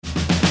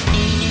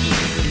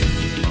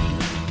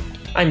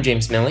I'm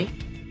James Milley.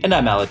 And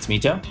I'm Alex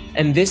Mito.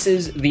 And this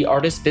is The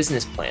Artist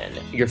Business Plan,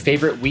 your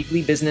favorite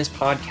weekly business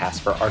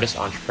podcast for artist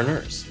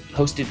entrepreneurs,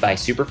 hosted by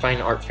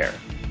Superfine Art Fair.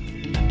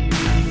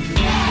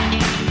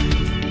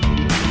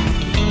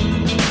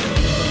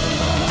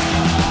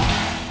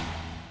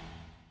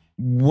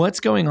 What's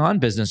going on,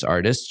 business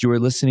artists? You are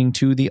listening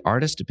to The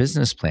Artist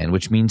Business Plan,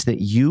 which means that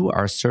you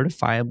are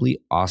certifiably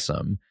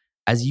awesome.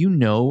 As you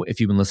know, if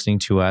you've been listening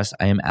to us,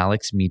 I am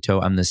Alex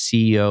Mito. I'm the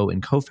CEO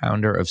and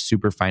co-founder of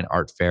Superfine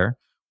Art Fair.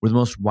 We're the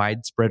most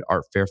widespread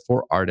art fair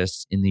for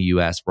artists in the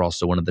US. We're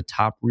also one of the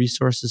top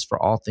resources for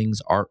all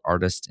things art,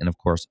 artists, and of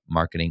course,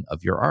 marketing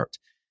of your art.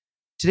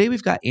 Today,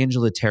 we've got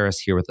Angela Terris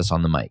here with us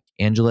on the mic.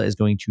 Angela is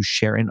going to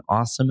share an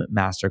awesome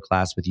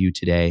masterclass with you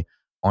today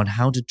on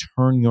how to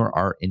turn your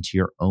art into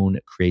your own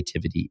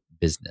creativity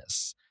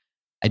business.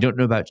 I don't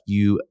know about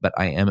you, but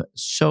I am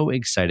so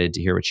excited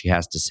to hear what she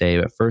has to say.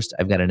 But first,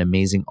 I've got an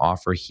amazing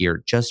offer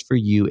here just for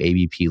you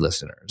ABP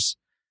listeners.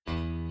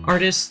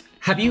 Artists,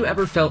 have you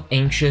ever felt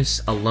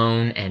anxious,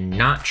 alone, and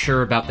not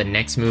sure about the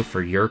next move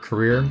for your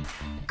career?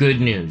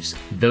 Good news,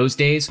 those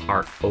days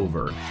are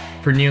over.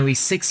 For nearly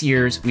 6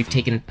 years, we've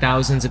taken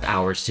thousands of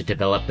hours to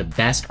develop the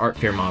best art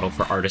fair model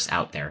for artists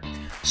out there.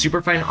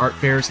 Superfine Art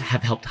Fairs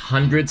have helped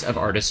hundreds of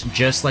artists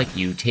just like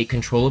you take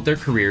control of their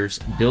careers,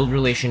 build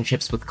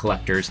relationships with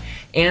collectors,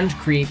 and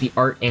create the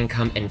art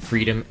income and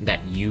freedom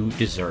that you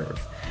deserve.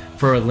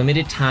 For a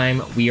limited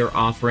time, we are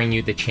offering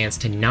you the chance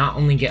to not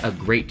only get a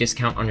great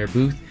discount on your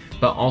booth,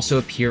 but also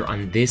appear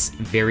on this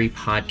very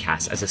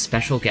podcast as a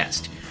special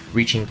guest,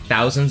 reaching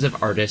thousands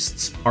of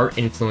artists, art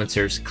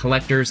influencers,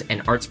 collectors,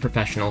 and arts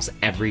professionals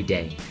every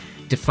day.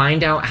 To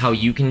find out how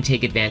you can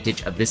take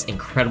advantage of this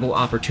incredible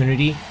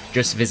opportunity,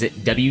 just visit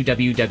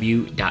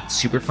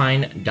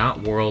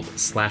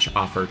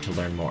www.superfine.world/offer to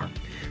learn more.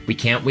 We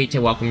can't wait to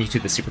welcome you to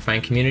the Superfine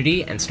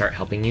community and start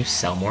helping you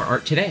sell more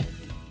art today.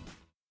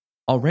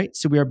 All right,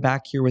 so we are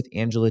back here with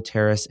Angela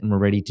Terris, and we're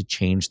ready to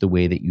change the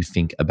way that you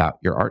think about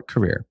your art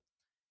career.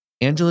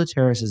 Angela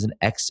Terris is an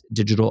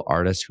ex-digital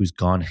artist who's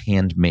gone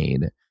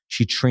handmade.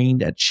 She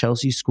trained at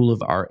Chelsea School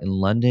of Art in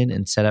London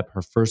and set up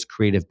her first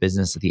creative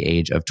business at the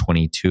age of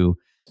 22.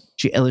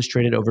 She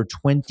illustrated over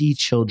 20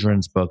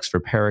 children's books for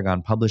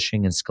Paragon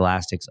Publishing and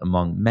Scholastics,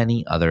 among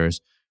many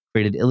others,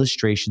 created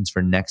illustrations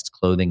for Next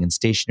clothing and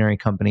stationery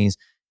companies,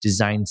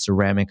 designed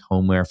ceramic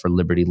homeware for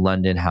Liberty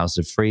London, House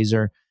of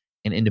Fraser,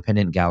 and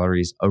independent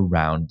galleries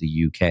around the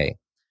UK.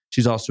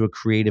 She's also a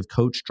creative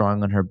coach,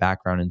 drawing on her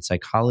background in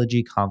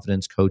psychology,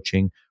 confidence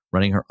coaching,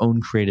 running her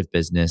own creative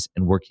business,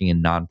 and working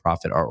in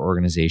nonprofit art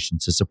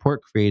organizations to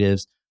support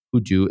creatives who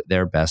do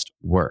their best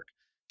work.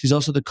 She's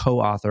also the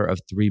co-author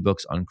of 3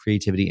 books on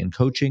creativity and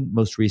coaching.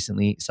 Most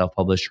recently,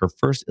 self-published her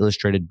first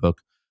illustrated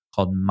book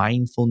called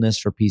Mindfulness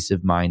for Peace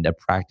of Mind, a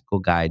practical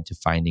guide to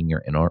finding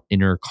your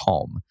inner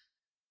calm.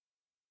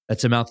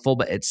 That's a mouthful,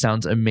 but it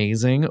sounds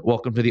amazing.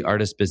 Welcome to the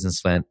Artist Business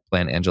Plan,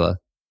 Angela.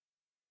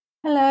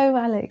 Hello,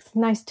 Alex.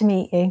 Nice to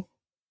meet you.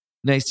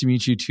 Nice to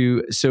meet you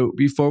too. So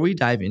before we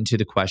dive into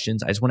the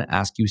questions, I just want to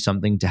ask you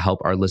something to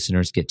help our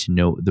listeners get to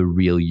know the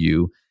real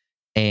you.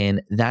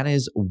 And that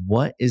is,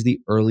 what is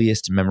the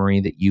earliest memory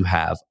that you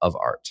have of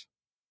art?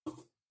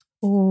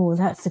 Oh,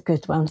 that's a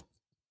good one.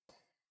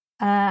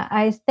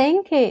 I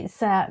think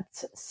it's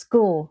at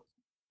school.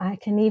 I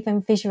can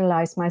even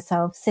visualize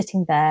myself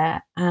sitting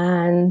there,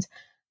 and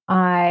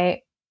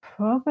I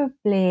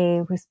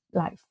probably was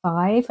like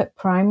 5 at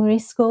primary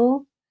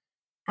school.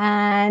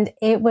 And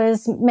it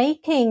was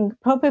making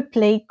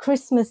probably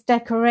Christmas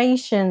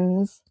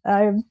decorations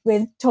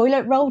with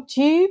toilet roll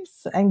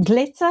tubes and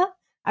glitter.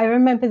 I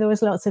remember there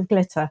was lots of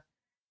glitter.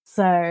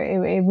 So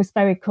it was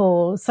very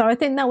cool. So I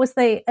think that was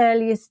the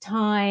earliest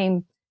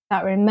time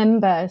that I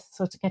remember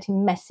sort of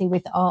getting messy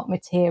with art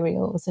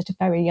materials at a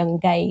very young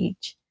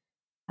age.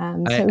 So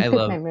it was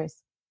good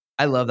memories.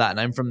 I love that. And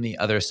I'm from the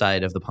other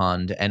side of the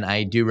pond. And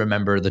I do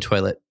remember the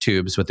toilet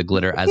tubes with the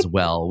glitter as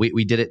well.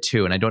 We did it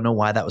too. And I don't know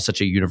why that was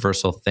such a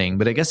universal thing,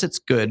 but I guess it's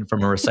good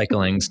from a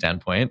recycling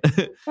standpoint.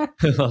 I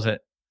love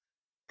it.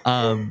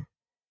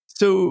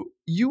 So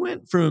you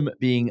went from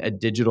being a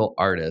digital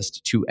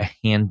artist to a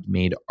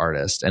handmade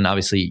artist. And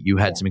obviously you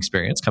had some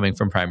experience coming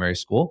from primary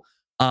school.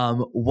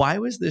 Why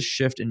was this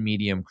shift in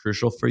medium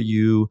crucial for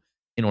you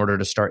in order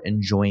to start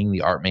enjoying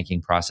the art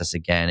making process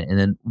again? And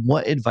then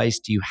what advice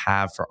do you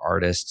have for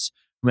artists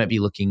who might be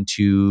looking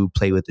to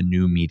play with a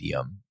new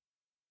medium?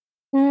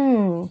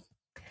 I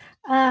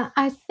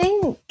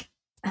think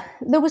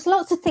there was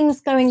lots of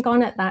things going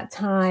on at that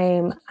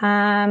time.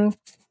 And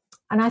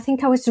I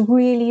think I was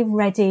really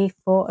ready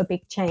for a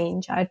big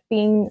change. I'd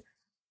been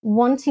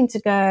wanting to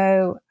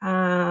go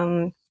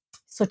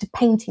sort of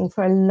painting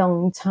for a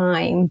long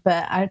time,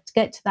 but I'd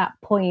get to that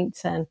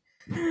point and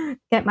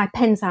get my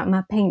pens out,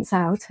 my paints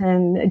out,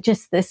 and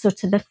just the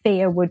sort of the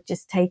fear would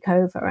just take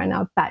over, and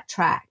I'd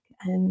backtrack.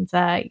 And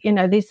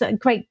there's a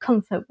great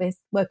comfort with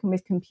working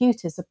with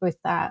computers,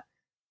 with that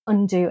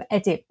undo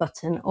edit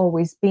button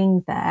always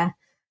being there,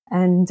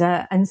 and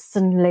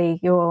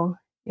suddenly you're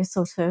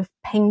sort of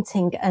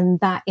painting, and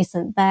that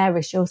isn't there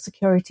as your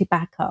security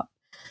backup.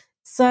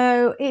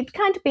 So it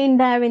kind of been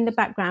there in the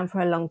background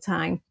for a long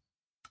time.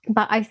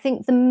 But I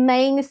think the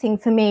main thing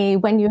for me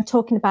when you're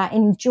talking about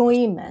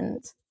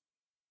enjoyment,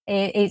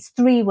 it's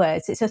 3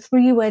 words. It's a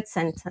 3-word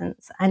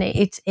sentence, and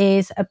it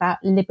is about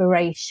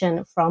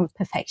liberation from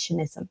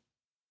perfectionism.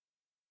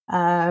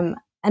 And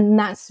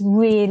that's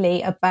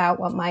really about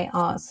what my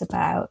art's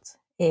about,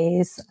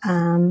 is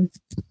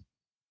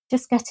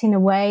just getting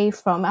away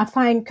from. I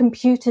find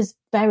computers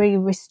very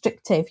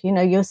restrictive. You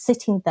know, you're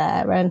sitting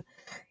there and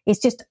it's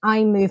just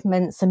eye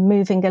movements and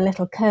moving a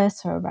little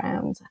cursor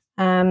around.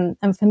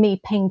 And for me,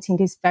 painting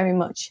is very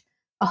much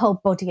a whole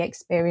body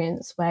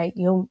experience where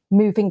you're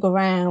moving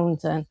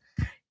around and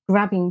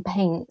grabbing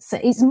paint. So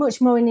it's much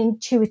more an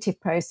intuitive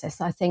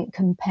process, I think,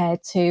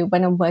 compared to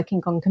when I'm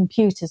working on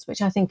computers,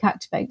 which I think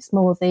activates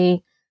more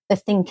the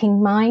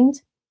thinking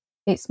mind.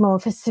 It's more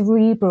of a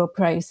cerebral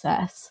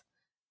process.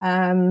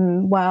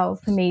 Well,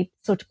 for me,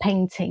 sort of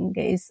painting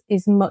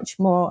is much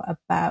more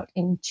about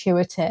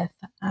intuitive,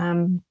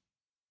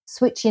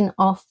 switching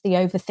off the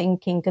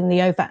overthinking and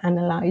the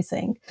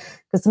over-analysing,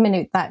 because the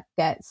minute that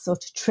gets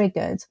sort of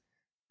triggered,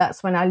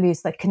 that's when I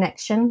lose the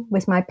connection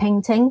with my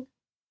painting.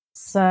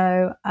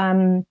 So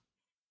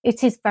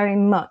it is very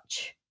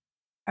much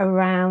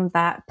around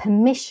that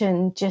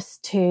permission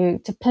just to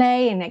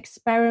play and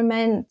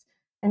experiment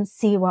and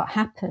see what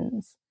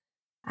happens.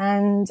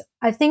 And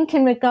I think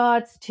in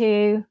regards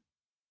to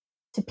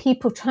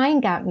people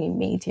trying out new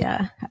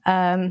media,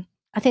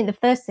 I think the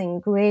first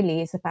thing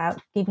really is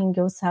about giving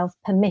yourself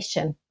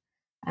permission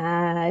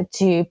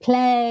to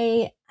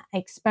play,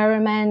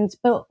 experiment,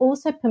 but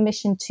also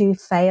permission to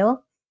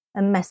fail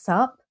and mess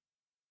up,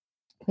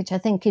 which I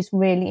think is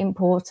really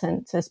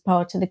important as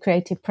part of the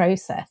creative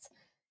process,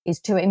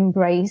 is to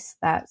embrace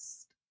that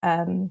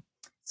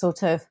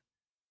sort of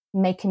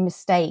making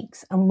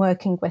mistakes and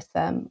working with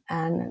them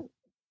and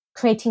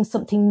creating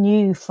something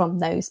new from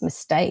those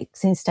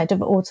mistakes instead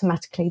of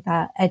automatically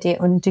that edit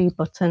undo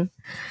button.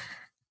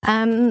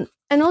 And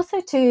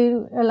also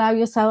to allow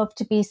yourself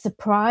to be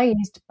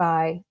surprised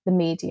by the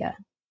media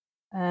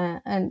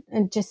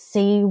and just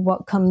see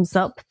what comes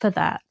up for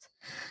that.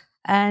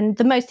 And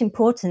the most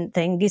important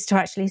thing is to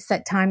actually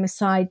set time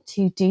aside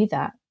to do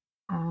that.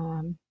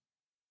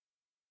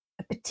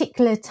 A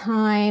particular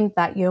time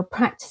that you're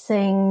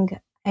practicing,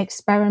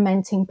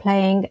 experimenting,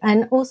 playing,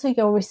 and also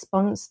your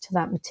response to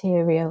that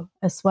material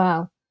as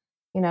well.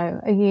 You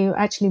know, are you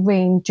actually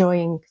really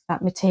enjoying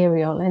that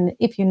material? And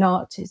if you're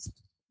not, it's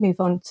move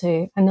on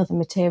to another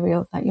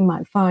material that you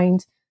might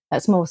find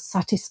that's more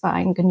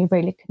satisfying and you're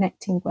really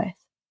connecting with.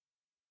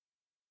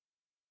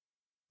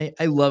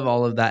 I love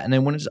all of that. And I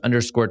want to just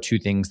underscore 2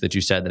 things that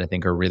you said that I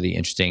think are really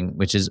interesting,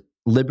 which is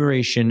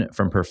liberation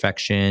from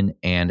perfection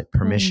and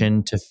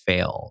permission to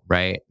fail,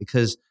 right?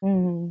 Because,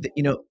 you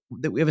know,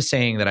 we have a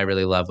saying that I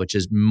really love, which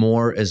is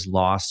more is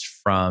lost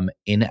from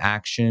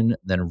inaction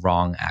than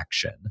wrong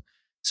action.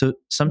 So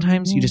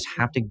sometimes you just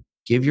have to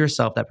give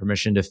yourself that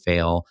permission to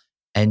fail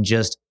and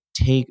just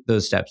take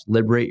those steps,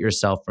 liberate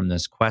yourself from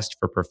this quest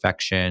for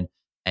perfection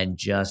and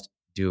just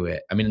do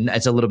it. I mean,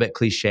 it's a little bit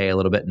cliche, a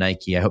little bit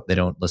Nike. I hope they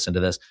don't listen to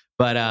this,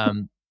 but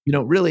you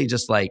know, really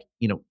just like,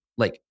 you know,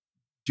 like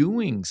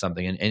doing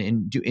something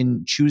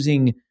and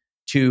choosing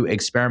to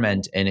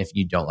experiment. And if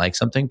you don't like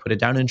something, put it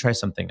down and try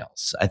something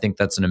else. I think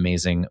that's an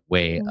amazing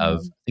way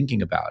of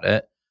thinking about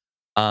it.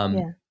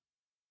 I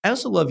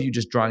also love you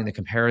just drawing the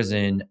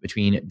comparison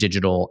between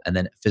digital and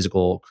then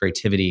physical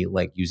creativity,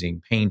 like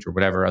using paint or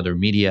whatever other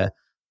media.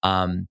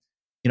 You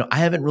know, I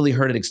haven't really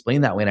heard it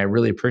explained that way, and I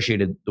really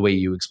appreciated the way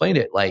you explained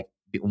it. Like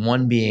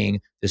one being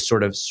this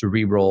sort of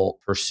cerebral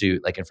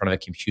pursuit, like in front of a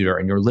computer,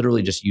 and you're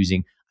literally just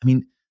using. I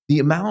mean, the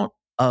amount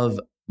of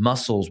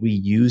muscles we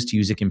use to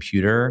use a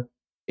computer,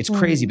 it's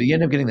crazy. But you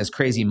end up getting this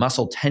crazy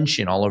muscle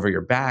tension all over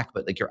your back,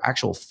 but like your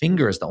actual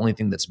finger is the only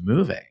thing that's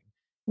moving.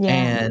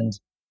 And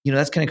you know,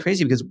 that's kind of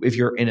crazy because if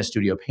you're in a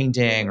studio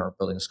painting or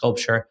building a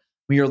sculpture,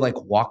 when you're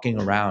like walking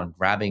around,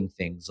 grabbing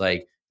things,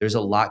 like there's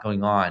a lot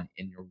going on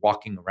and you're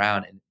walking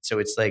around. And so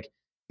it's like,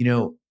 you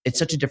know, it's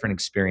such a different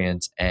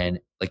experience. And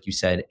like you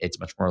said, it's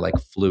much more like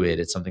fluid.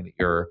 It's something that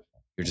you're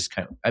just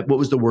kind of, what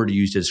was the word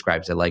you used to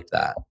describe? Because I like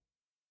that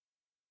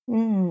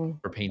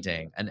for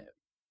painting. And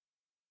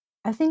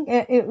I think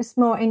it was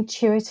more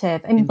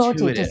intuitive,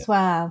 embodied as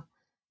well.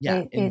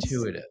 Yeah,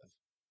 intuitive.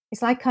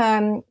 It's like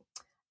a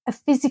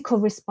physical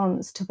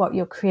response to what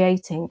you're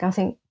creating. I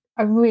think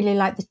I really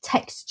like the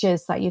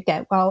textures that you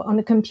get. Well, on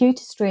a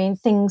computer screen,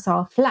 things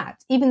are flat.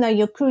 Even though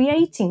you're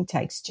creating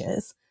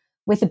textures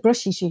with the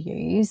brushes you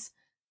use,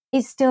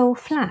 it's still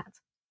flat.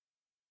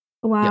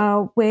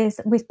 While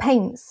with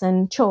paints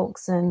and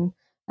chalks and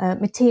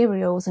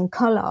materials and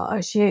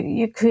collage,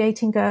 you're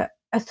creating a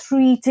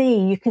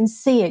 3D. You can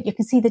see it. You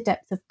can see the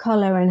depth of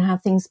color and how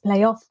things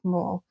play off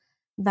more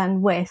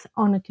than with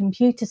on a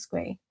computer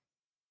screen.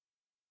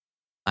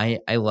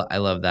 I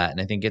love that. And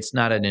I think it's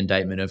not an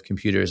indictment of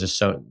computers.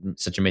 There's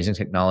such amazing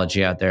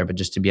technology out there, but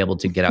just to be able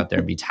to get out there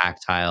and be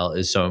tactile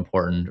is so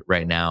important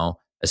right now,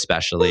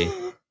 especially.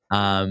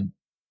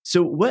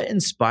 So what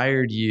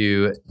inspired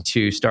you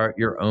to start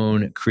your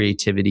own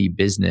creativity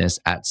business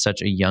at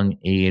such a young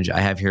age? I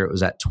have here it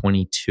was at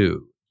 22.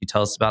 Can you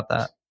tell us about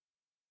that?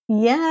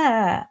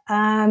 Yeah.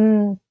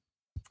 I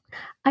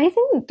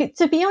think,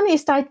 to be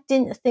honest, I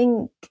didn't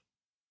think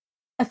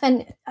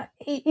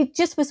it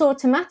just was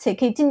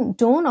automatic. It didn't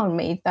dawn on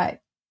me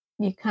that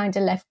you kind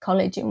of left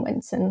college and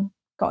went and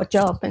got a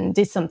job and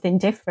did something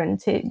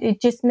different.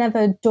 It just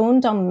never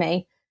dawned on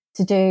me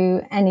to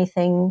do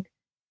anything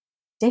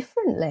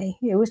differently.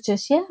 It was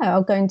just, yeah,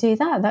 I'll go and do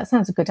that. That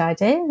sounds a good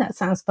idea. That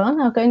sounds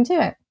fun. I'll go and do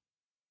it.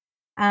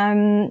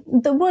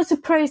 There was a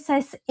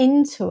process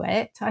into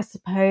it, I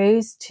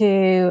suppose,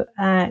 to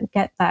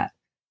get that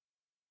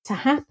to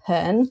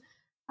happen.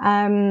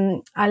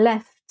 I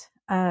left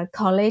art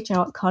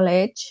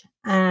college,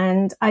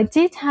 and I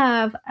did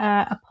have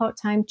a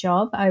part-time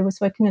job. I was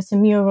working as a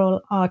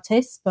mural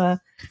artist for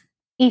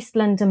East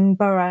London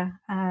Borough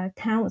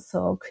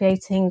Council,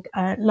 creating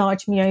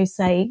large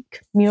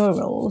mosaic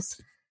murals.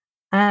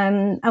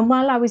 And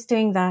while I was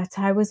doing that,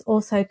 I was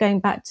also going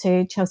back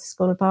to Chelsea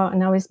School of Art,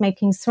 and I was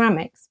making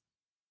ceramics.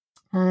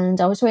 And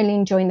I was really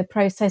enjoying the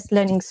process,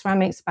 learning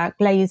ceramics, about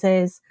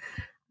glazes,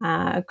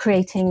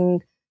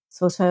 creating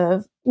sort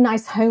of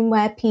nice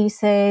homeware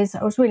pieces.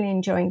 I was really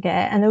enjoying it,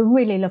 and there were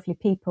really lovely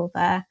people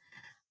there.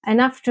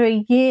 And after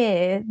a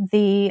year,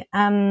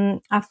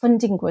 our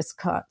funding was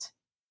cut,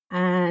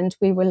 and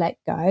we were let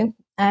go.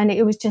 And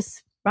it was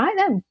just, right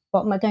then,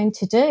 what am I going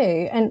to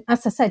do? And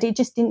as I said, it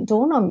just didn't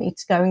dawn on me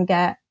to go and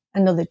get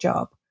another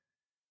job.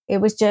 It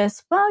was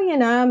just, well,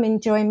 I'm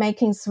enjoying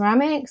making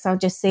ceramics. I'll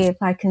just see if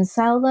I can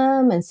sell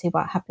them and see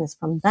what happens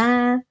from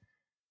there.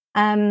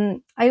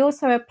 I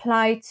also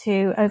applied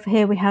to, over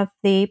here we have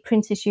the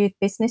Princess Youth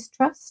Business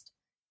Trust,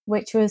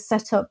 which was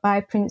set up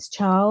by Prince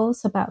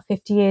Charles about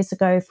 50 years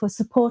ago for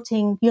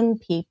supporting young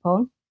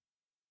people.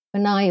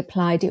 When I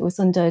applied, it was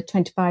under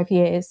 25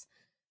 years.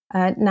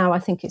 Now I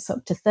think it's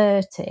up to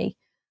 30,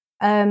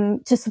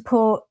 to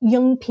support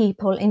young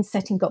people in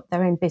setting up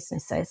their own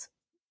businesses.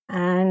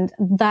 And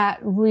that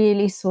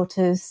really sort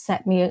of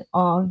set me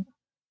on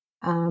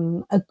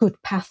a good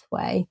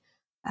pathway.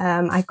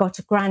 I got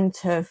a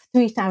grant of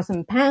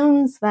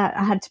 £3,000 that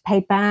I had to pay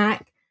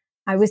back.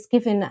 I was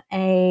given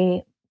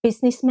a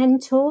business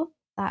mentor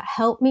that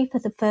helped me for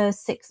the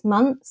first 6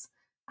 months.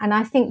 And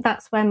I think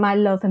that's where my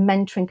love of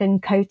mentoring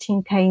and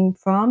coaching came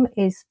from,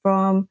 is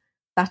from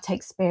that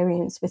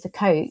experience with a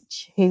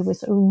coach who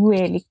was a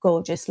really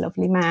gorgeous,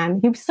 lovely man.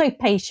 He was so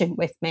patient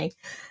with me.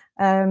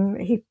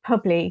 He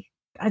probably,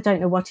 I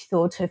don't know what he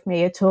thought of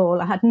me at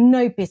all. I had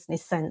no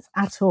business sense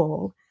at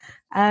all.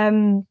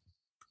 And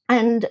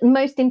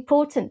most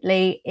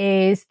importantly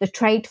is the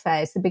trade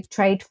fairs, the big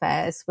trade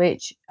fairs,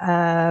 which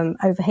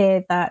over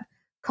here that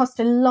cost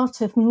a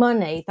lot of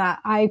money that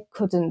I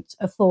couldn't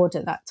afford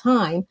at that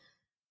time.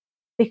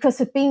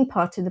 Because of being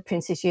part of the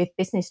Princess Youth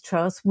Business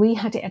Trust, we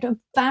had it at a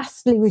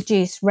vastly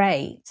reduced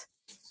rate.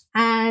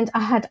 And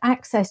I had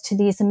access to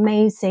these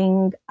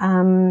amazing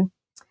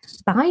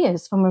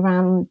buyers from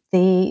around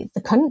the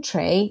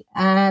country.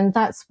 And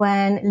that's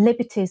when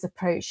Liberty's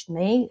approached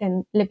me.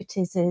 And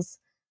Liberty's is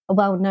a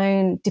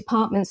well-known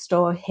department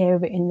store here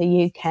in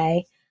the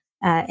UK,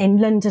 in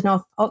London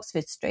off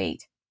Oxford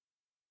Street.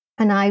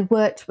 And I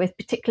worked with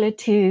particular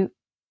two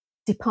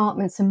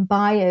departments and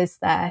buyers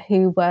there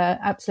who were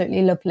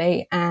absolutely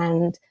lovely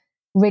and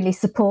really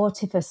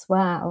supportive as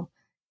well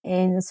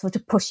in sort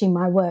of pushing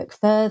my work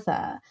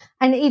further.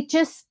 And it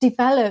just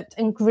developed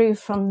and grew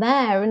from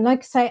there. And like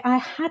I say, I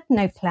had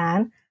no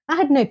plan. I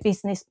had no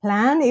business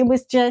plan. It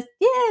was just,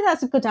 yeah,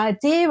 that's a good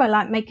idea. I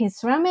like making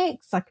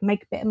ceramics. I can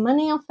make a bit of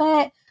money off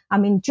it.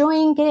 I'm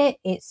enjoying it.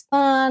 It's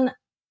fun.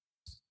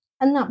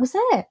 And that was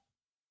it.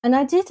 And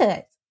I did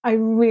it. I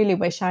really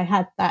wish I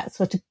had that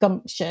sort of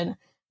gumption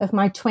of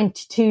my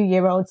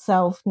 22-year-old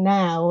self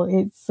now.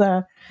 It's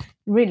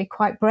really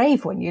quite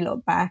brave when you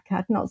look back.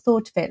 I'd not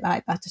thought of it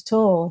like that at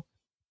all.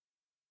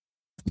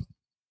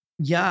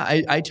 Yeah,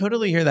 I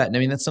totally hear that. And I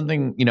mean, that's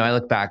something, I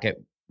look back at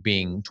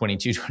being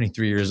 22,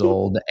 23 years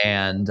old,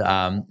 and,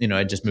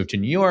 I just moved to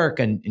New York,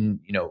 and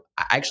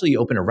I actually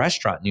opened a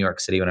restaurant in New York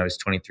City when I was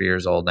 23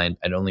 years old. And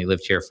I'd only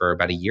lived here for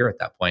about a year at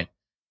that point.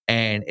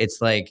 And it's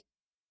like,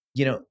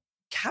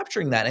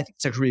 capturing that, I think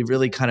it's actually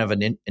really kind of a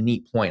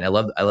neat point. I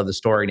love the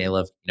story, and I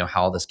love,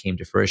 how all this came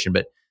to fruition,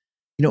 but,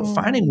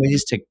 finding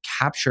ways to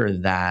capture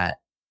that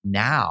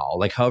now,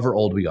 like however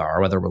old we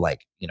are, whether we're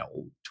like,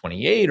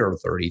 28 or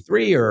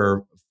 33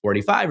 or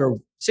 45 or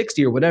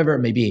 60 or whatever it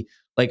may be,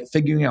 like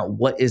figuring out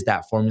what is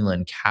that formula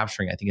and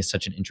capturing, I think is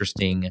such an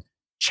interesting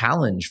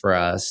challenge for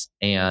us.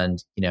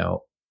 And,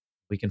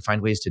 we can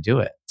find ways to do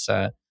it. It's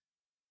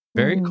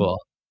very cool.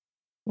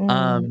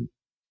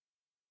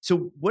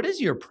 So what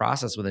is your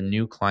process with a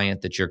new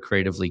client that you're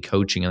creatively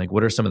coaching? And like,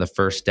 what are some of the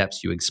first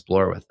steps you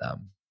explore with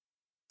them?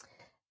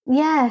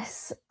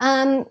 Yes.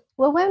 Well,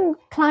 when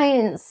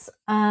clients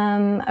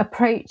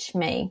approach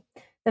me,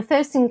 the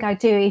first thing I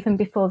do, even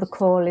before the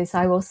call, is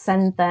I will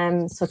send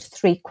them sort of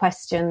 3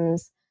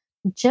 questions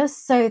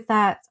just so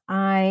that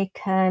I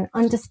can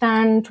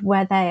understand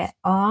where they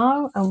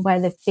are and where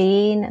they've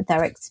been,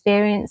 their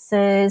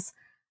experiences,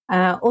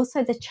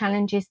 also the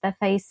challenges they're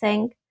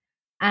facing,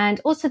 and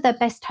also their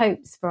best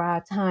hopes for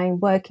our time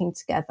working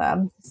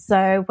together.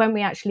 So when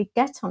we actually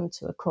get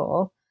onto a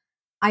call,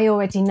 I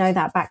already know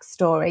that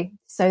backstory.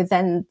 So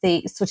then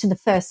the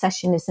first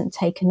session isn't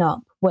taken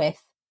up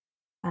with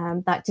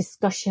that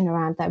discussion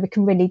around that. We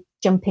can really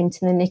jump into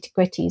the nitty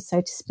gritty,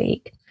 so to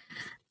speak.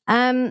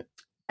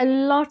 A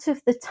lot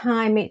of the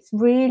time, it's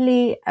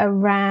really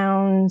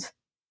around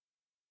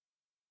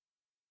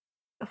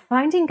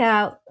finding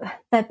out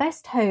their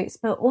best hopes,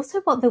 but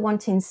also what they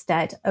want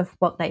instead of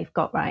what they've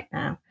got right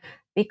now.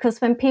 Because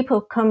when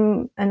people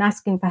come and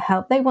asking for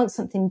help, they want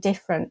something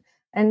different.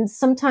 And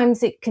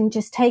sometimes it can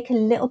just take a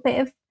little bit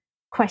of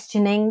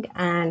questioning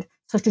and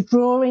sort of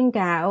drawing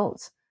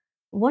out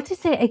what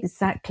is it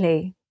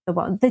exactly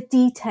the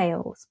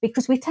details,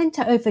 because we tend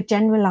to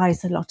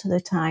overgeneralize a lot of the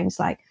times,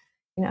 like,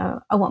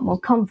 I want more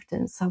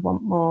confidence, I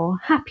want more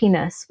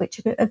happiness, which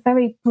are a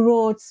very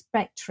broad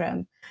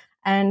spectrum.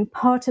 And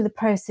part of the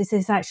process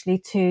is actually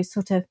to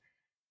sort of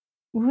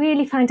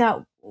really find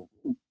out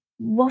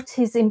what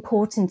is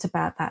important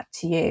about that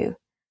to you,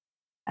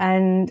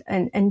 and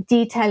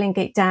detailing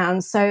it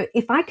down. So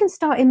if I can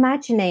start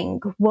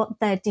imagining what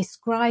they're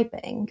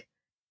describing,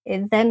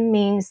 it then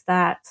means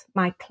that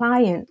my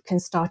client can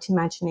start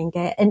imagining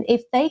it. And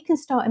if they can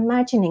start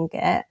imagining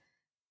it,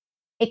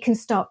 it can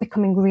start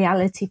becoming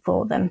reality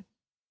for them,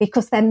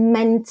 because they're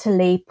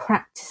mentally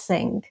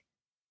practicing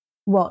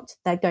what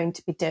they're going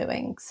to be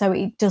doing. So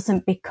it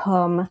doesn't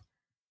become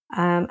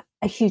a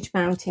huge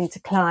mountain to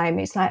climb.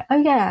 It's like,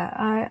 oh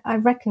yeah, I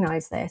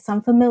recognize this.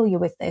 I'm familiar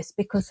with this,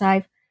 because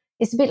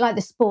it's a bit like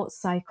the sports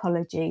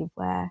psychology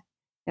where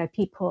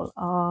people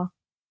are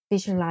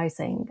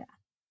visualizing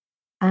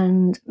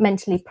and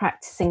mentally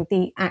practicing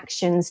the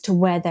actions to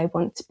where they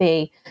want to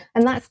be.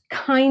 And that's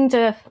kind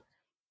of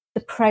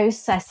the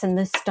process and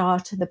the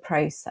start of the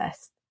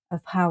process of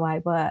how I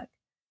work.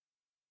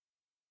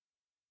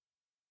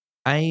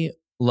 I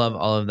love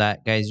all of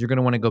that. Guys, you're going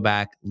to want to go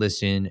back,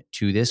 listen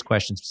to this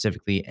question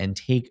specifically, and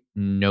take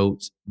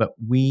notes. But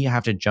we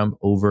have to jump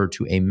over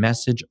to a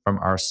message from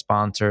our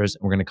sponsors.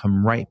 We're going to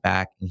come right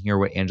back and hear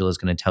what Angela is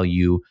going to tell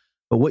you,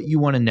 but what you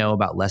want to know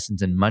about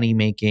lessons in money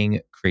making,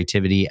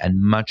 creativity,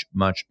 and much,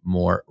 much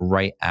more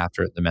right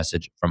after the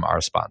message from our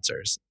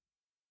sponsors.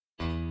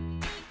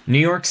 New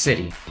York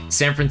City,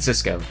 San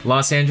Francisco,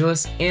 Los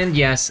Angeles, and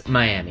yes,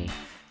 Miami.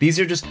 These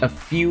are just a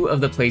few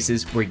of the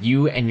places where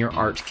you and your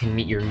art can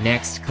meet your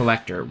next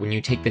collector when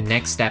you take the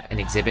next step and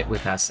exhibit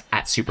with us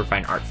at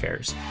Superfine Art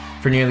Fairs.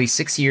 For nearly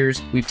 6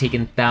 years, we've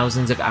taken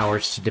thousands of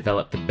hours to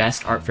develop the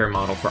best art fair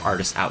model for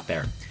artists out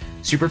there.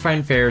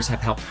 Superfine Fairs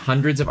have helped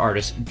hundreds of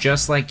artists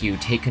just like you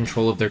take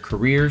control of their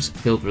careers,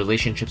 build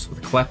relationships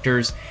with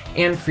collectors,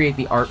 and create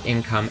the art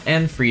income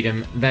and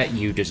freedom that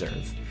you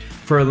deserve.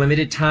 For a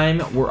limited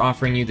time, we're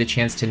offering you the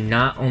chance to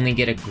not only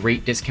get a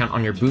great discount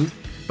on your booth,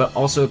 but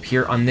also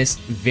appear on this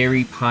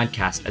very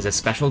podcast as a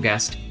special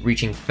guest,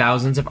 reaching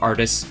thousands of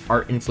artists,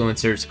 art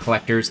influencers,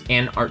 collectors,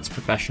 and arts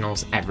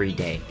professionals every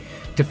day.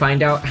 To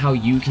find out how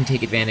you can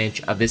take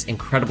advantage of this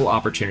incredible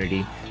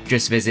opportunity,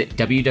 just visit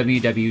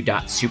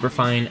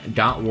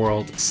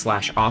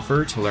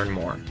www.superfine.world/offer to learn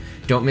more.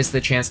 Don't miss the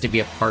chance to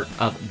be a part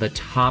of the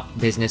top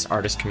business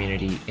artist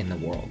community in the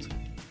world.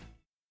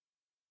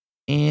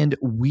 And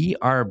we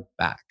are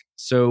back.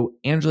 So,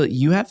 Angela,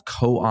 you have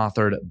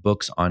co-authored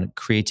books on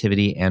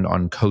creativity and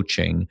on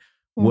coaching.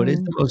 What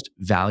is the most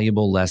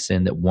valuable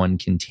lesson that one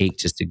can take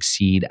to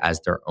succeed as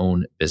their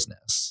own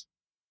business?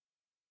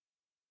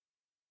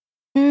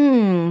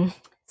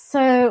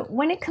 So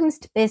when it comes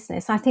to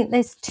business, I think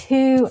there's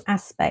two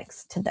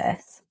aspects to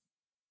this.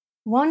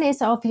 One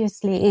is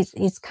obviously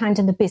is kind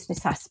of the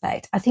business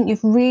aspect. I think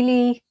you've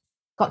really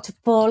got to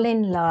fall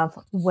in love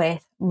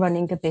with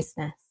running a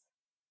business.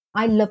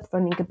 I love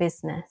running a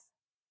business,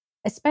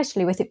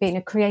 especially with it being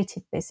a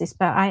creative business,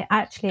 but I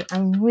actually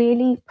am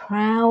really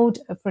proud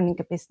of running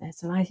a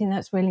business. And I think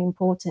that's really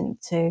important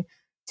to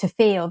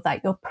feel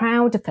that you're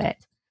proud of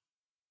it,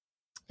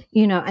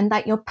 and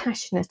that you're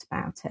passionate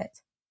about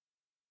it.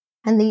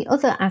 And the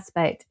other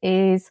aspect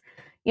is,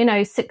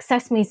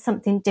 success means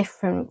something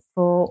different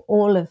for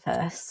all of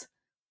us.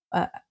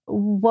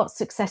 What's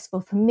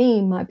successful for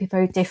me might be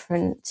very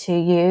different to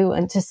you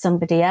and to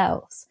somebody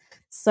else.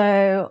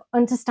 So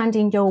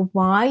understanding your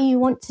why you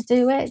want to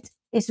do it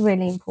is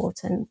really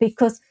important,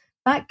 because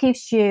that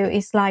gives you,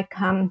 it's like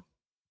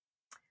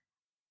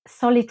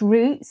solid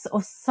roots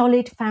or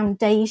solid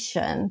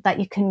foundation that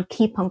you can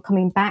keep on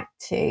coming back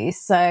to.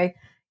 So,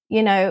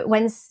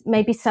 when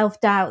maybe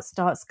self-doubt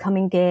starts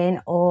coming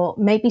in, or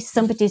maybe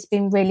somebody's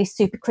been really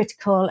super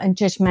critical and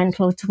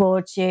judgmental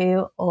towards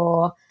you,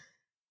 or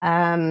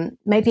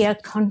maybe a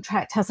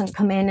contract hasn't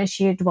come in as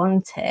you'd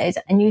wanted,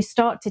 and you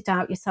start to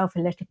doubt yourself a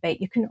little bit,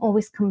 you can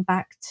always come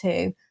back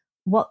to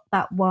what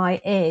that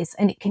why is,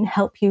 and it can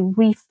help you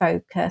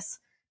refocus,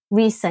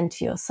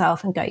 recenter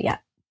yourself and go, yeah,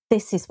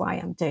 this is why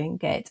I'm doing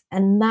it.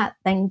 And that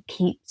then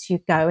keeps you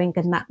going,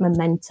 and that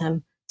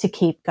momentum to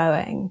keep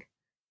going.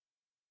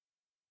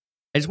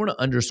 I just want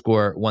to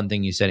underscore one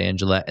thing you said,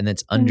 Angela, and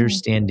that's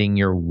understanding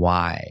your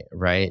why,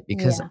 right?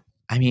 Because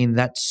I mean,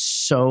 that's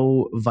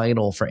so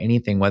vital for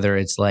anything, whether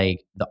it's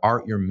like the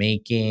art you're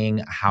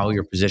making, how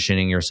you're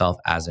positioning yourself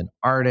as an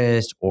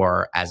artist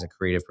or as a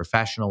creative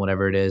professional,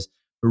 whatever it is.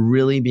 But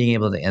really being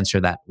able to answer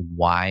that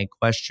why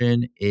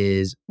question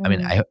is, I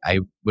mean, I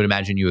would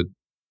imagine you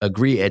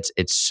agree. It's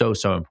so,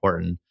 so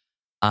important.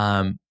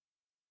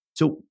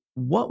 So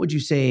what would you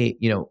say,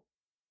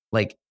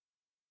 like,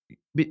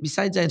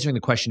 besides answering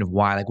the question of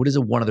why, like what is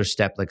one other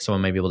step like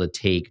someone might be able to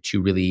take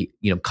to really,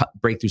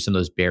 break through some of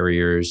those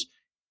barriers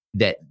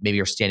that maybe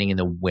are standing in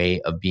the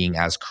way of being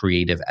as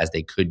creative as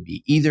they could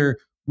be, either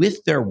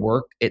with their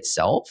work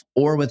itself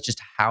or with just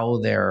how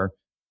they're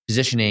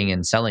positioning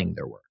and selling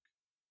their work?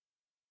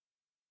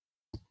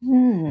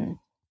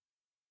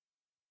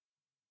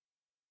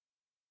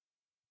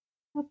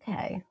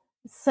 Okay.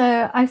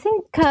 So I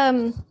think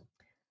one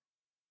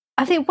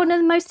of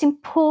the most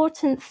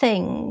important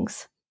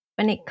things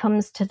when it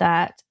comes to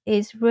that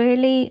is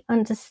really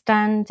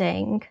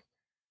understanding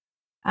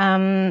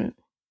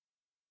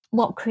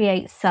what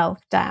creates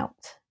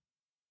self-doubt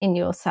in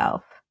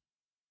yourself.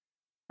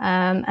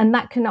 And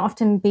that can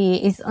often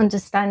is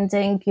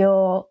understanding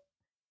your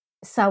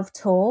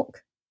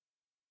self-talk.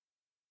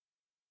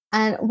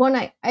 And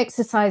one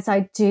exercise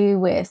I do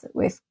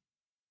with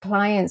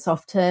clients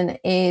often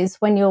is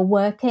when you're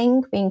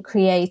working, being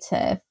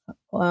creative,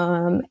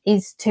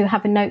 is to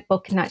have a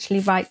notebook and actually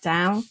write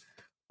down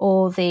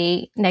all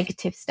the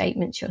negative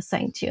statements you're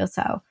saying to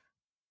yourself.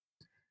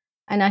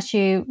 And as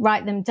you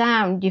write them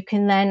down, you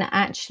can then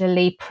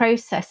actually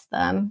process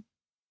them.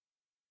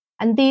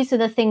 And these are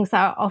the things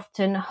that are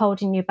often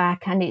holding you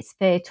back, and it's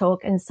fear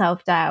talk and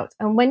self-doubt.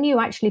 And when you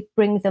actually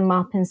bring them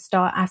up and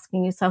start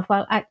asking yourself,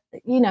 well,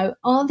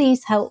 are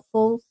these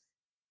helpful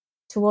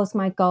towards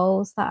my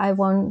goals that I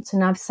want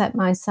and I've set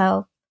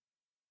myself?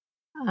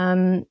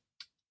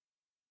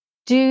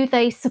 Do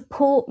they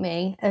support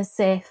me as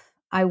if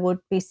I would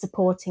be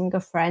supporting a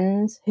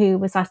friend who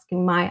was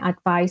asking my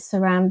advice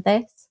around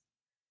this?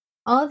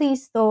 Are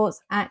these thoughts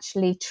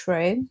actually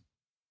true?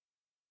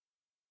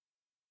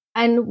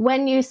 And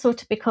when you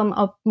sort of become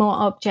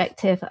more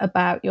objective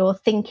about your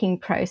thinking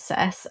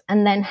process,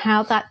 and then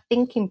how that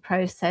thinking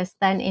process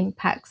then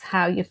impacts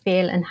how you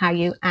feel and how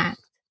you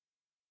act,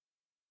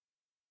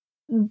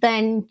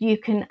 then you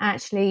can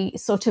actually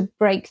sort of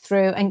break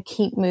through and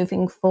keep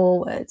moving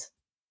forward.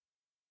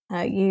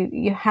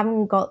 You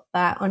haven't got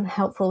that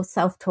unhelpful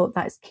self-talk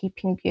that's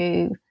keeping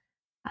you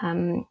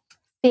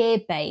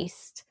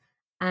fear-based,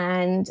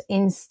 and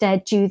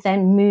instead you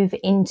then move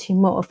into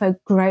more of a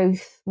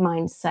growth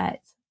mindset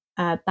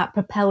that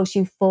propels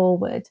you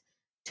forward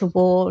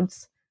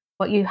towards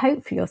what you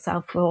hope for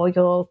yourself or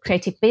your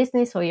creative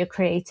business or your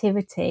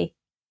creativity,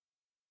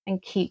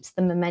 and keeps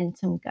the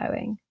momentum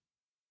going.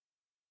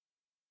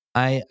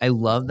 I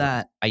love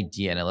that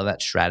idea, and I love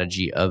that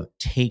strategy of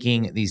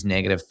taking these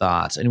negative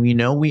thoughts. And we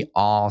know we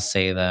all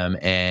say them,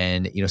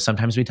 and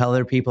sometimes we tell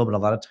other people, but a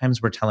lot of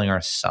times we're telling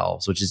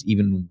ourselves, which is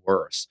even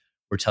worse.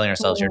 We're telling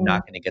ourselves, you're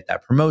not going to get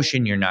that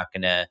promotion, you're not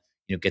going to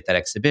get that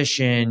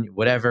exhibition,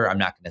 whatever. I'm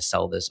not going to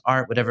sell this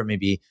art, whatever it may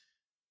be.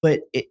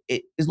 But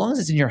as long as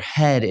it's in your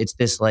head, it's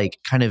this like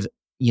kind of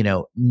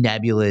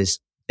nebulous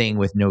thing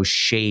with no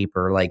shape,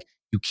 or like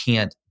you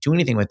can't do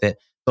anything with it.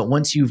 But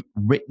once you've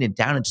written it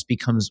down, it just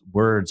becomes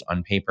words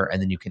on paper,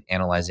 and then you can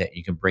analyze it,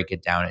 you can break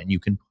it down, and you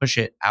can push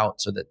it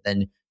out so that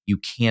then you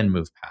can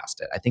move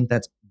past it. I think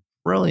that's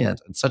brilliant.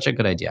 It's such a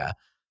good idea.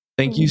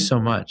 Thank you so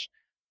much.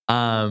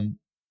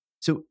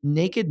 So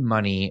Naked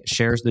Money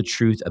shares the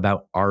truth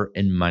about art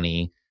and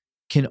money.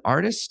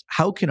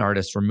 How can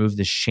artists remove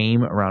the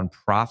shame around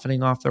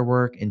profiting off their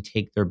work and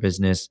take their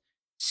business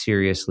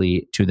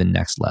seriously to the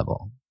next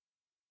level?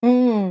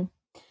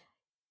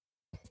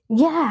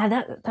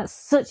 Yeah, that's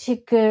such a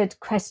good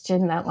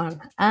question, that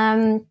one.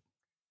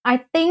 I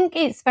think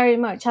it's very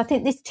much, I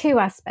think there's two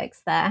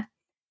aspects there.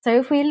 So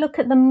if we look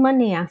at the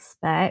money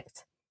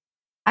aspect,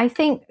 I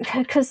think,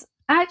 because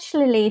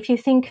actually, if you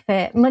think of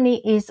it,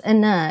 money is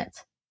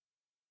inert.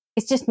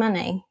 It's just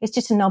money. It's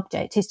just an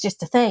object. It's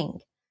just a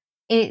thing.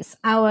 It's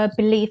our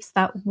beliefs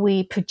that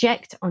we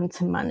project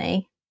onto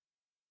money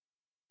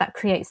that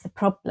creates the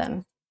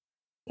problem.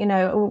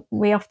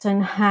 We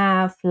often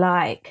have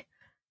like,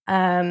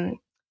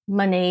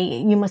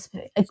 money, you must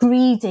be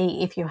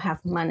greedy if you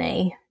have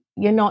money.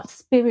 You're not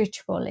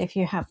spiritual if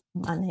you have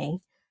money.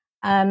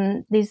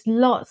 There's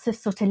lots of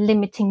sort of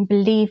limiting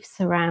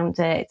beliefs around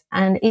it,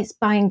 and it's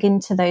buying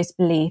into those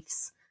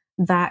beliefs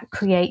that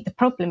create the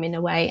problem in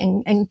a way,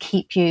 and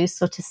keep you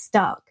sort of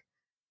stuck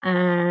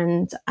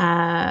and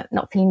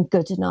not feeling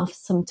good enough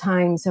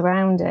sometimes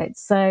around it.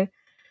 So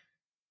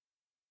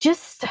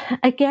just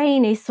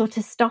again is sort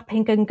of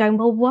stopping and going,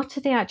 well, what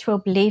are the actual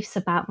beliefs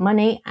about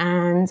money?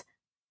 And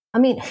I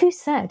mean, who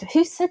said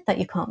that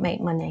you can't make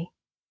money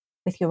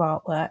with your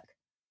artwork,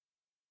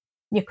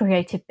 your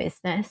creative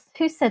business?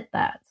 Who said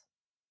that?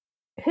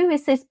 Who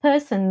is this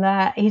person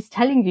that is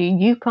telling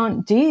you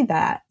can't do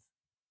that?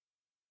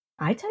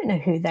 I don't know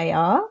who they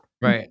are.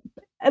 Right.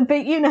 But,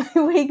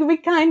 we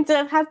kind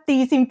of have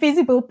these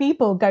invisible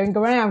people going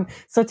around,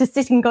 sort of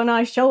sitting on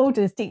our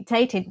shoulders,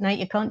 dictating, no,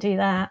 you can't do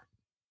that.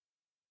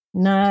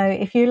 No,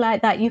 if you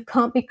like that, you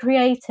can't be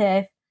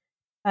creative.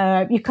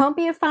 You can't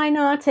be a fine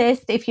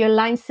artist if you're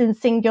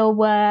licensing your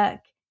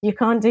work. You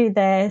can't do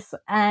this.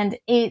 And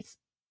it's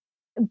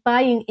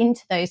buying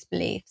into those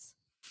beliefs.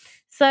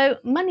 So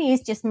money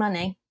is just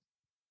money.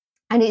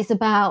 And it's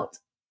about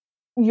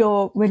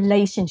your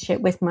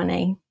relationship with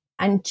money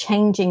and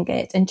changing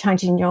it and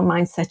changing your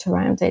mindset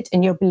around it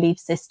and your belief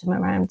system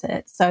around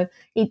it. So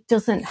it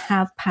doesn't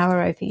have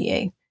power over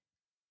you.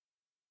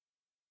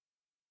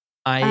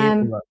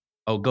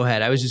 Go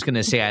ahead. I was just going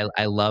to say,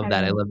 I love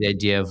that. I love the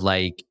idea of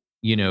like,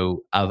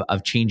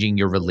 of changing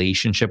your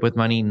relationship with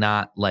money,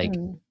 not like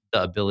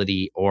the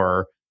ability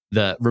or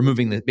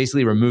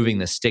basically removing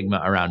the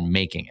stigma around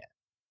making it.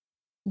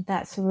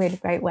 That's a really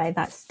great way.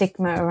 That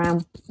stigma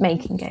around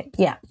making it.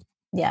 Yeah.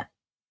 Yeah.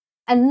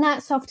 And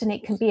that's often,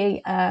 it can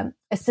be a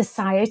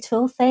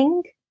societal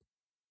thing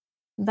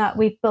that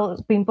we've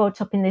been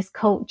brought up in this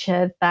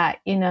culture that,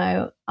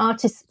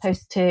 art is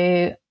supposed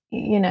to,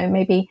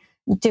 maybe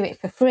do it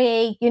for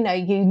free. You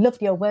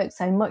love your work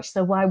so much,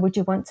 so why would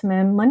you want to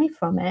earn money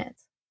from it?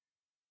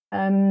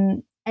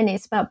 And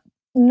it's about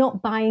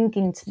not buying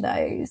into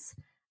those.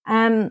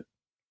 And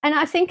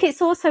I think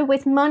it's also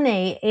with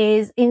money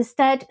is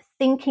instead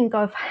thinking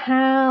of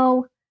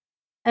how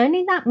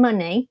earning that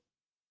money,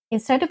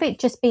 instead of it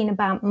just being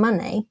about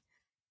money,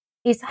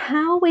 is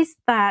how is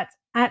that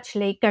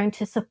actually going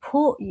to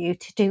support you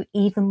to do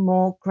even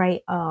more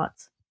great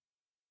art?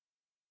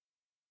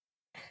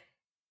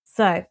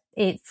 So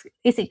is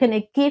it going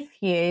to give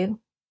you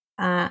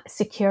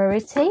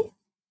security?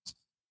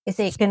 Is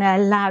it going to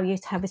allow you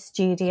to have a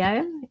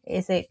studio?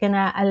 Is it going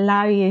to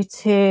allow you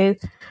to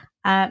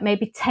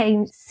maybe take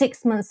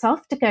 6 months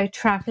off to go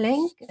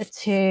traveling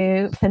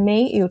for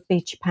me, it would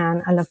be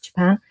Japan. I love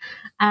Japan.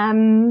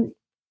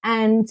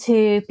 And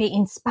to be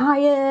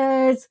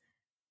inspired.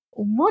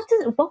 What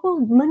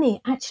will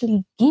money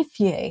actually give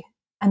you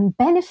and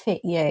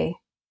benefit you?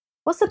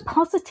 What's the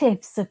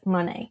positives of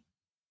money?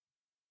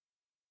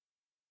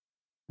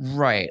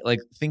 Right. Like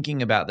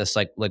thinking about this,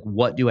 like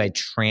what do I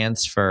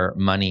transfer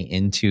money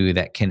into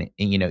that can,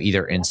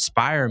 either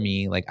inspire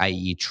me, like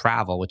i.e.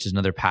 travel, which is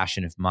another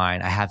passion of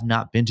mine. I have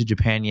not been to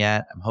Japan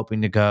yet. I'm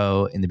hoping to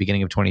go in the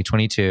beginning of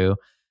 2022.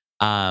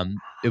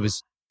 It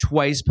was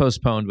twice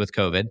postponed with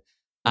COVID.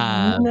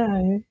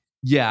 No.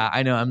 Yeah,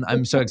 I know.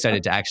 I'm so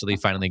excited to actually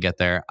finally get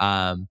there.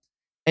 And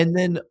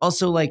then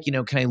also like,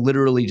 can I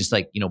literally just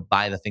like,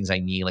 buy the things I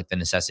need, like the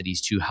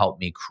necessities to help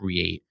me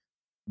create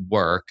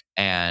work?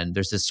 And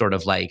there's this sort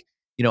of like,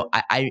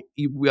 I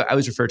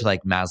always refer to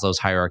like Maslow's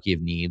hierarchy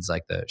of needs,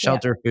 like the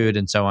shelter, food,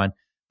 and so on.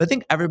 But I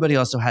think everybody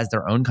also has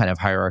their own kind of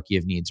hierarchy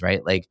of needs,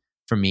 right? Like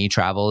for me,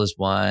 travel is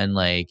one,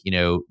 like,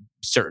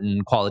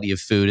 certain quality of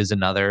food is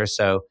another.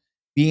 So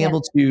being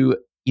able to,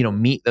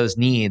 meet those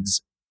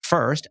needs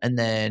first, and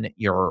then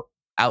your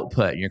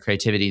output and your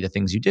creativity, the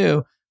things you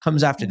do,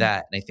 comes after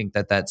that. And I think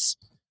that that's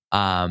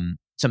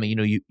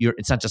something, you're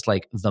it's not just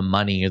like the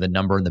money or the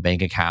number in the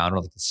bank account or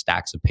like the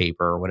stacks of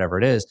paper or whatever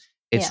it is.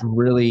 It's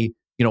really,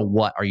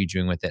 what are you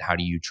doing with it? How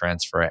do you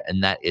transfer it?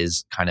 And that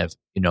is kind of,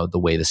 the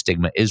way the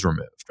stigma is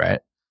removed,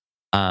 right?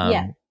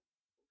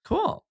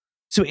 Cool.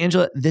 So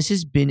Angela, this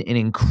has been an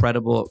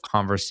incredible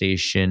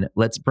conversation.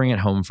 Let's bring it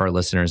home for our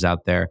listeners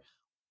out there.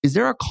 Is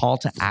there a call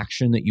to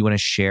action that you want to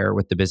share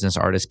with the business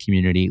artist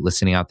community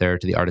listening out there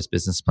to the Artist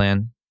Business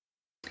Plan?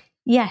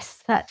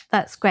 Yes,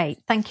 that's great.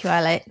 Thank you,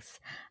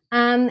 Alex.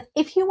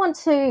 If you want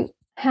to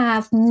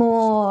have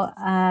more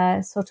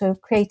sort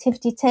of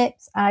creativity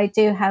tips, I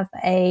do have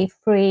a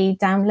free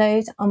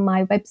download on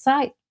my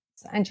website,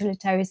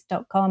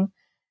 angelaterris.com.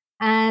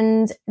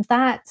 And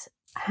that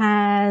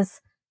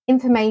has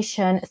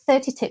information,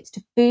 30 tips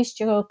to boost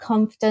your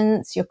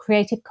confidence, your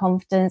creative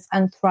confidence,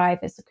 and thrive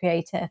as a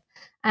creative.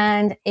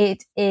 And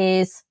it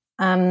is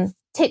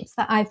tips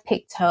that I've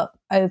picked up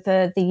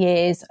over the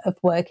years of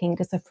working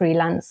as a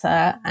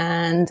freelancer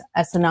and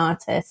as an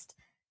artist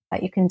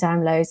that you can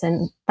download,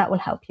 and that will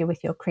help you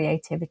with your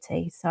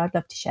creativity. So I'd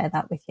love to share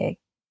that with you.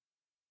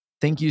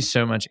 Thank you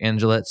so much,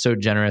 Angela. It's so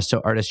generous.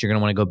 So artists, you're going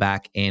to want to go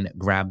back and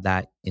grab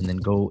that and then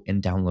go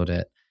and download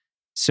it.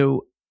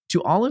 So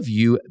to all of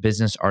you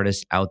business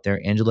artists out there,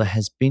 Angela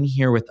has been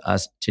here with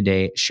us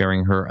today,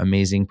 sharing her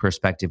amazing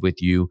perspective with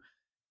you.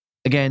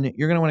 Again,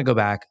 you're going to want to go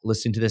back,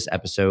 listen to this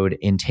episode,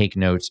 and take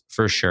notes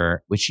for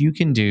sure, which you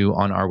can do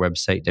on our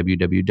website,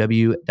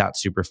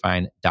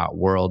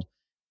 www.superfine.world.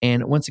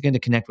 And once again, to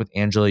connect with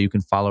Angela, you can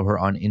follow her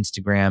on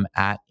Instagram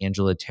at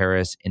Angela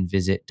Terris and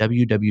visit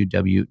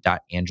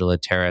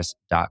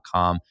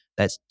www.angelaterris.com.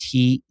 That's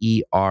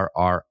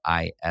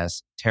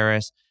Terris,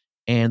 Terris.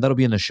 And that'll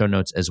be in the show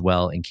notes as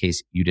well in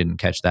case you didn't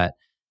catch that.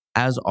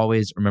 As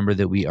always, remember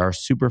that we are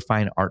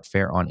Superfine Art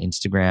Fair on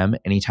Instagram.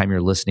 Anytime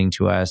you're listening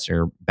to us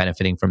or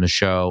benefiting from the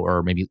show,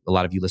 or maybe a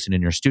lot of you listen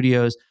in your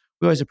studios,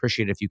 We always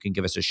appreciate it if you can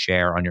give us a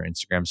share on your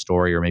Instagram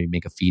story or maybe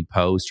make a feed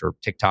post or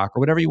TikTok or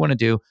whatever you want to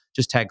do.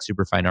 Just tag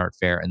Superfine Art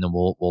Fair and then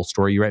we'll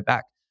story you right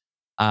back.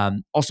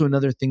 Also,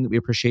 another thing that we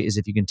appreciate is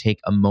if you can take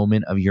a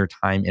moment of your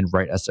time and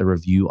write us a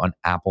review on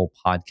Apple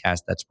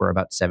Podcasts. That's where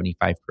about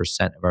 75%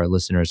 of our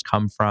listeners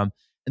come from.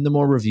 And the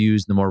more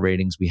reviews, the more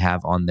ratings we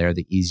have on there,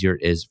 the easier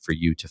it is for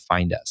you to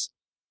find us.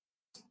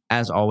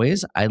 As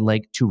always, I'd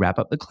like to wrap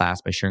up the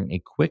class by sharing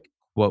a quick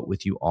quote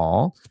with you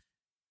all.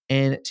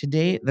 And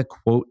today, the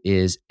quote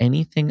is,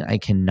 "Anything I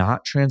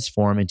cannot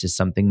transform into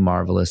something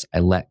marvelous, I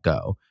let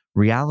go.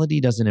 Reality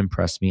doesn't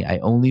impress me. I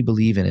only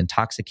believe in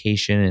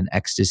intoxication and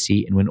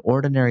ecstasy. And when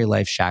ordinary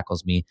life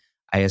shackles me,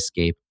 I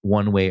escape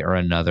one way or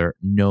another.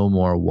 No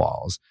more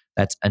walls."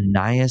 That's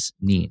Anais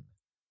Nin.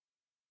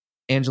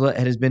 Angela,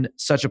 it has been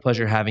such a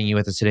pleasure having you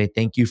with us today.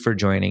 Thank you for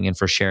joining and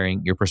for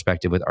sharing your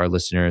perspective with our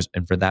listeners.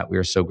 And for that, we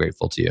are so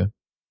grateful to you.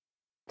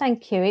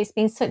 Thank you. It's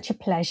been such a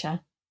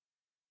pleasure.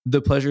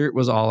 The pleasure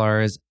was all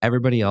ours.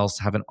 Everybody else,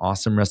 have an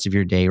awesome rest of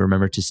your day.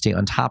 Remember to stay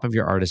on top of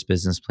your artist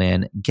business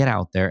plan, get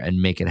out there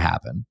and make it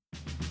happen.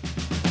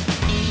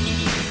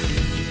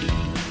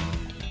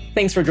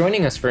 Thanks for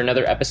joining us for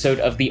another episode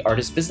of The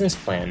Artist Business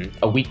Plan,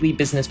 a weekly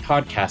business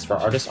podcast for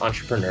artist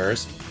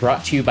entrepreneurs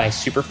brought to you by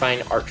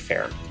Superfine Art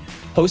Fair.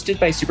 Hosted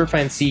by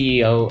Superfine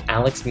CEO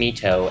Alex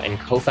Mito and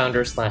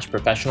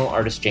co-founder/professional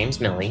artist James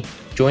Milley,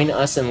 join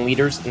us and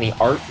leaders in the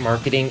art,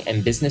 marketing,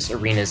 and business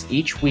arenas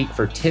each week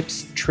for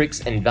tips,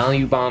 tricks, and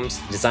value bombs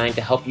designed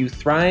to help you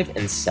thrive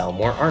and sell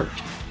more art.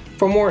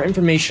 For more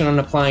information on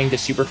applying to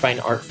Superfine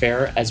Art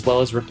Fair, as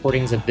well as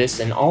recordings of this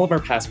and all of our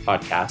past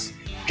podcasts,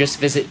 just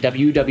visit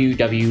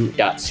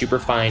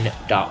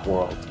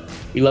www.superfine.world.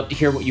 We love to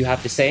hear what you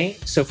have to say,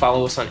 so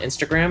follow us on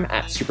Instagram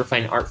at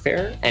Superfine Art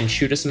Fair and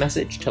shoot us a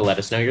message to let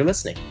us know you're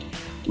listening.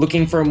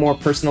 Looking for a more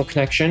personal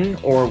connection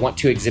or want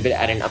to exhibit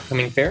at an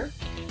upcoming fair?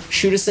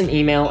 Shoot us an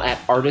email at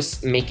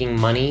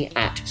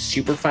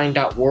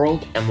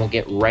artistsmakingmoney@superfine.world and we'll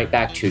get right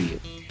back to you.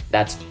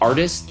 That's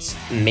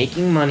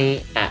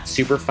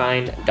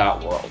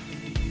artistsmakingmoney@superfine.world.